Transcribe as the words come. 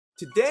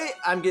Today,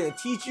 I'm going to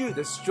teach you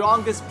the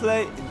strongest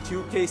play in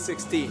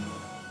 2K16.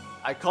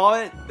 I call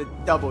it the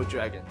Double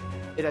Dragon.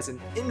 It has an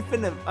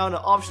infinite amount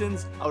of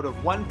options out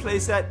of one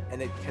playset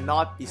and it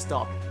cannot be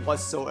stopped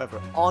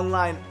whatsoever,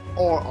 online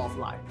or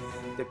offline.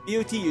 The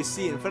beauty you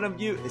see in front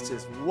of you is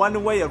just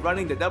one way of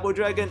running the Double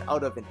Dragon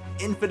out of an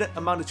infinite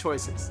amount of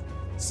choices.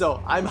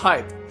 So, I'm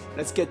hyped.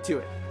 Let's get to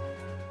it.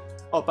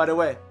 Oh, by the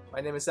way, my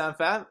name is Sam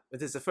Pham.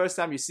 If this is the first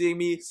time you're seeing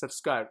me,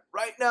 subscribe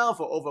right now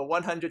for over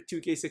 100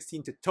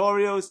 2K16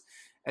 tutorials.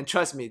 And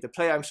trust me, the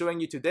play I'm showing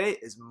you today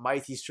is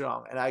mighty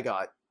strong, and I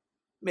got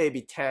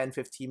maybe 10,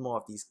 15 more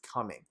of these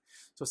coming.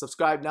 So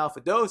subscribe now for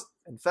those.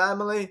 And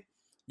family,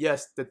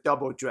 yes, the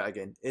Double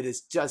Dragon. It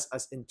is just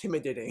as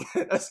intimidating,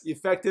 as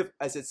effective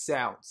as it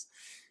sounds.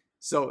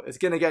 So it's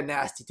gonna get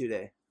nasty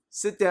today.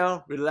 Sit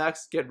down,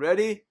 relax, get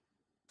ready,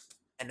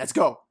 and let's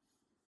go.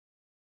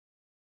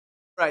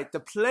 Right,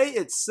 the play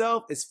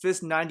itself is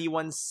Fist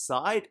 91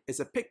 side. It's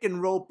a pick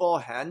and roll ball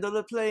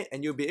handler play,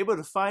 and you'll be able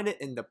to find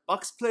it in the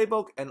Bucks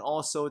playbook and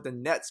also the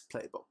Nets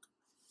playbook.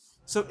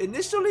 So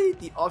initially,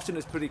 the option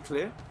is pretty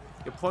clear.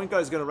 Your point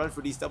guard is going to run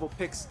for these double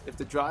picks. If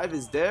the drive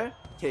is there,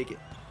 take it.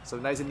 So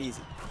nice and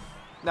easy.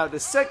 Now the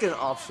second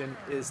option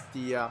is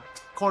the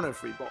corner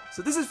free ball.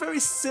 So this is very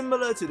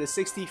similar to the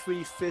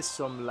 63 Fist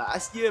from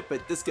last year,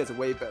 but this gets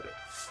way better.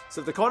 So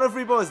if the corner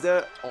free ball is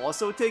there,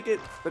 also take it.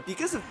 But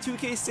because of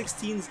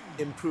 2K16's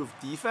improved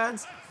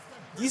defense,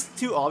 these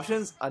two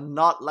options are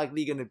not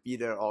likely going to be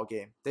there all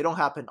game. They don't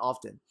happen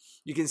often.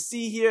 You can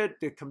see here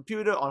the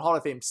computer on Hall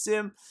of Fame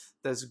Sim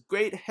does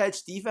great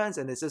hedge defense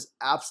and it just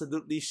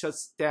absolutely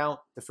shuts down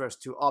the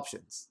first two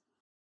options.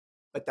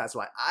 But that's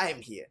why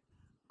I'm here.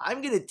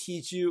 I'm going to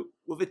teach you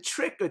with a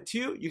trick or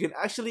two, you can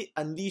actually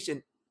unleash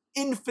an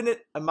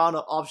infinite amount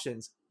of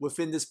options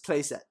within this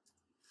playset.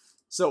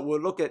 So we'll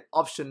look at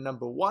option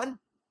number one,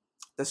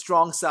 the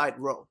strong side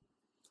row.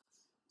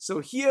 So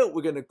here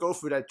we're going to go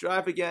through that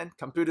drive again.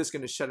 Computer's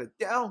going to shut it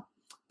down.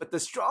 But the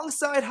strong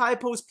side high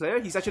post player,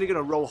 he's actually going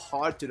to roll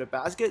hard to the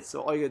basket.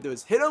 So all you got to do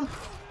is hit him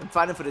and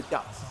find him for the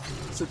dunk.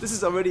 So this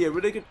is already a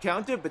really good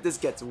counter, but this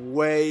gets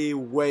way,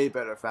 way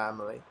better,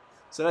 family.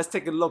 So let's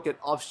take a look at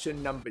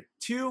option number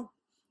two,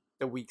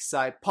 the weak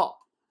side pop.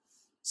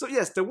 So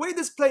yes, the way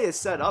this play is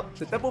set up,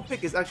 the double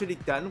pick is actually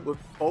done with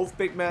both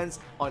big men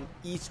on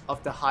each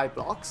of the high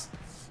blocks.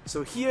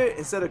 So here,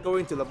 instead of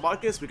going to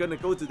LaMarcus, we're going to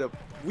go to the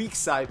weak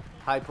side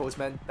high post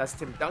man. That's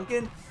Tim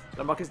Duncan.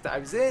 LaMarcus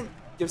dives in,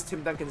 gives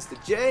Tim Duncan the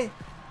J.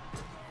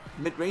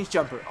 Mid-range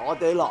jumper all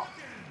day long.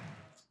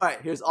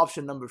 Alright, here's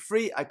option number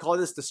three. I call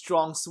this the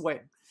strong swing.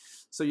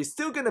 So you're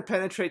still going to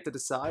penetrate to the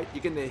side.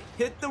 You're going to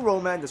hit the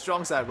roll man, the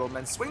strong side roll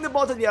man, swing the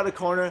ball to the other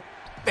corner,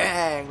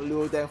 bang,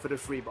 Luo Deng for the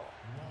free ball.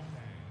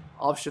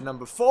 Option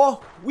number four,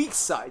 weak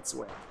side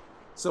swing.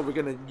 So we're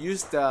going to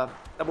use the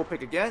double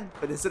pick again,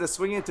 but instead of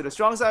swinging it to the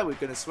strong side, we're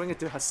going to swing it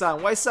to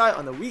Hassan Whiteside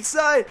on the weak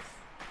side.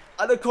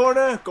 Other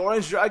corner, Goran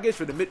Dragic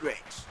for the mid-range.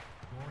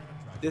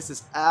 This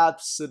is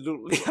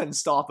absolutely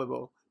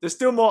unstoppable. There's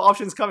still more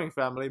options coming,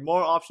 family,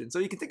 more options. So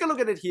you can take a look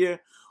at it here.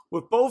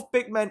 With both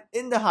big men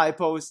in the high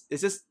post,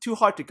 it's just too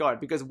hard to guard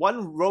because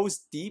one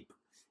rolls deep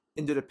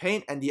into the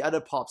paint and the other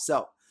pops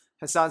out.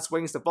 Hassan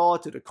swings the ball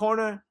to the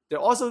corner. There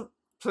are also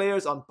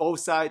players on both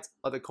sides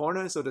of the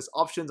corner, so there's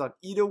options on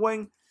either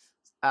wing.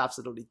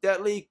 Absolutely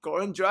deadly.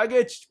 Goran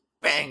Dragic,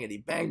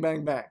 bangity, bang,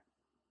 bang, bang.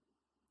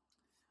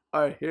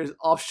 Alright, here's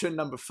option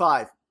number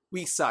five,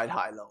 weak side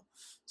high-low.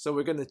 So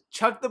we're going to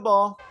chuck the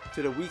ball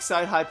to the weak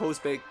side high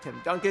post big, Tim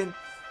Duncan.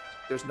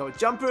 There's no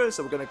jumper,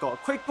 so we're going to call a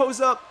quick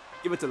post up,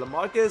 give it to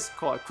LaMarcus,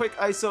 call a quick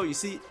ISO. You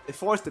see, it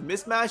forced the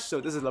mismatch,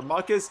 so this is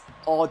LaMarcus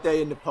all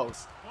day in the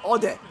post. All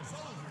day.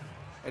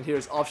 And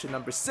here's option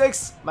number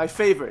six, my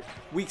favorite,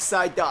 weak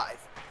side dive.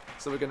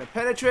 So we're going to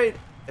penetrate.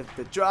 If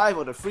the drive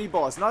or the free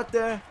ball is not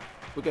there,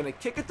 we're going to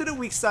kick it to the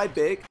weak side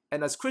big.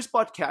 And as Chris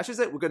Bosh catches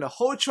it, we're going to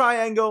hold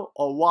triangle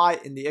or Y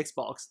in the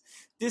Xbox.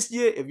 This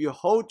year, if you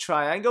hold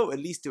triangle, it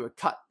leads to a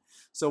cut.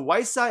 So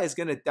Whiteside is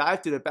going to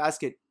dive to the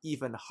basket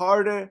even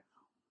harder,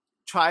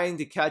 trying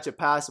to catch a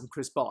pass from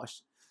Chris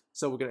Bosh.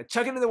 So we're going to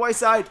chuck it into the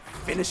Whiteside,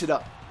 finish it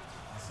up.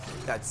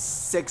 That's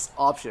 6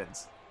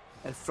 options.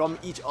 And from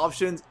each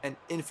option, an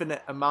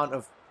infinite amount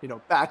of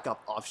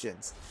backup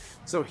options.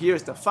 So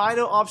here's the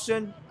final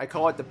option. I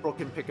call it the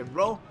broken pick and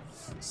roll.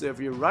 So if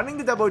you're running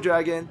the Double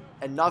Dragon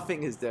and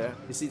nothing is there,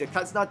 you see the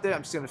cut's not there,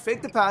 I'm just going to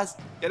fake the pass,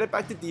 get it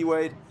back to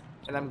D-Wade,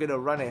 and I'm going to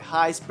run a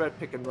high spread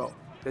pick and roll.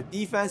 The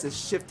defense is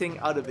shifting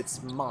out of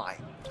its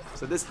mind.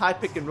 So this high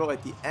pick and roll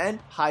at the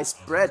end, high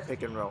spread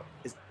pick and roll,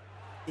 is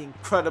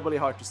incredibly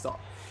hard to stop.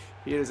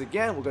 Here it is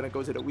again, we're going to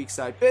go to the weak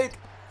side big,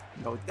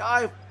 no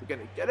dive, we're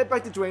going to get it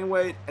back to Dwayne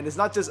Wade, and it's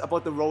not just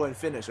about the roll and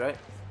finish, right?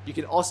 You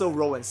can also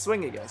roll and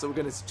swing again. So we're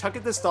going to chuck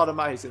it to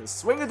Stoudemire. He's going to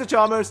swing it to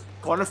Chalmers.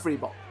 Corner free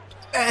ball.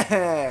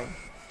 Bang!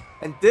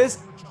 And this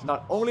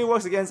not only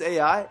works against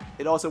AI,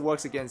 it also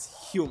works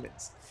against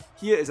humans.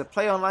 Here is a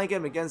play online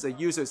game against a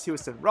user's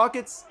Houston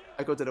Rockets.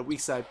 I go to the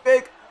weak side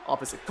big.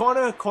 Opposite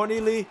corner.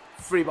 Corneli.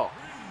 Free ball.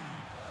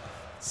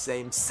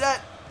 Same set.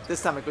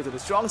 This time I go to the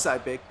strong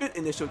side big. Good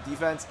initial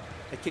defense.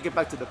 I kick it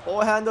back to the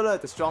ball handler,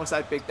 the strong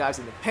side big dives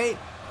in the paint.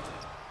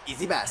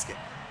 Easy basket.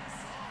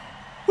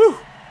 Whew!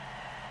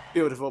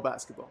 Beautiful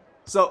basketball.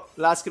 So,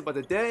 last clip of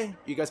the day,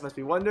 you guys must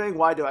be wondering,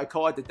 why do I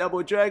call it the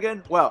Double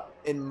Dragon? Well,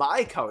 in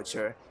my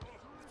culture,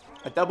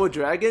 a Double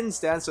Dragon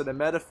stands for the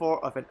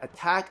metaphor of an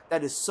attack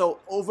that is so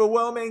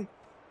overwhelming,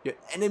 your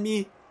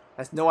enemy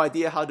has no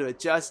idea how to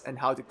adjust and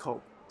how to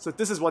cope. So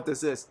this is what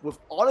this is. With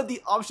all of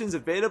the options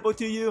available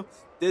to you,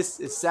 this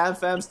is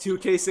SamFam's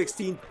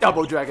 2K16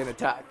 Double Dragon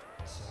attack.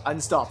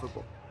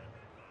 Unstoppable.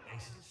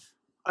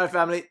 Alright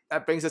family,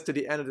 that brings us to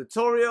the end of the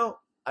tutorial.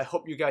 I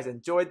hope you guys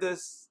enjoyed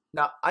this.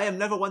 Now, I am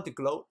never one to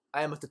gloat.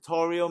 I am a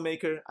tutorial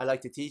maker. I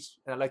like to teach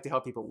and I like to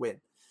help people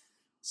win.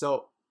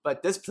 So,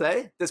 but this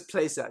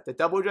playset, the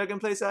Double Dragon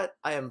playset,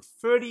 I am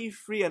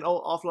 33-0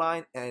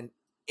 offline and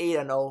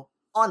 8-0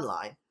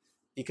 online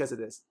because of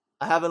this.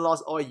 I haven't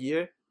lost all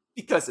year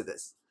because of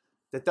this.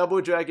 The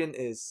Double Dragon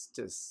is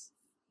just,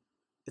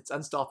 it's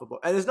unstoppable.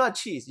 And it's not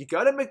cheese. You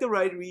gotta make the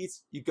right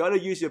reads. You gotta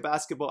use your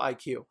basketball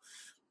IQ.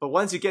 But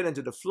once you get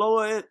into the flow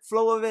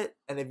of it,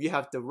 and if you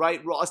have the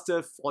right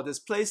roster for this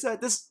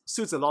playset, this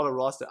suits a lot of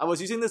roster. I was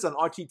using this on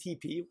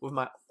RTTP with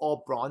my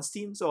all bronze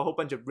team, so a whole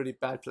bunch of really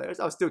bad players.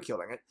 I was still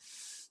killing it.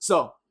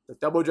 So, the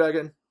Double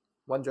Dragon,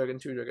 1 Dragon,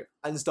 2 Dragon,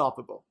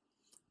 unstoppable.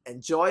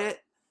 Enjoy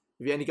it.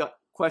 If you any got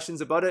questions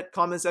about it,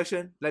 comment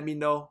section. Let me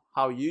know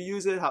how you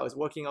use it, how it's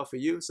working out for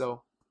you.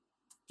 So,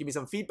 give me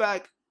some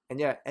feedback. And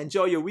yeah,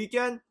 enjoy your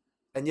weekend.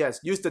 And yes,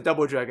 use the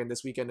Double Dragon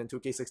this weekend in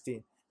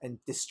 2K16 and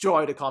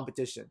destroy the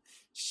competition.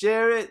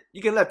 Share it.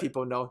 You can let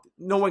people know.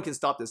 No one can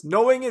stop this.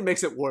 Knowing it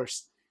makes it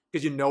worse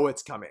because you know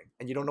it's coming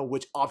and you don't know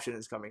which option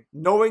is coming.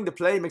 Knowing the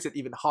play makes it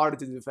even harder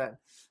to defend.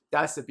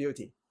 That's the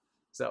beauty.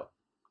 So,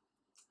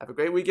 have a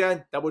great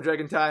weekend. Double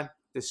Dragon time.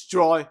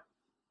 Destroy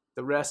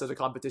the rest of the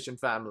competition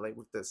family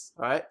with this.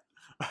 All right?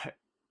 All right.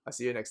 I'll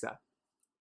see you next time.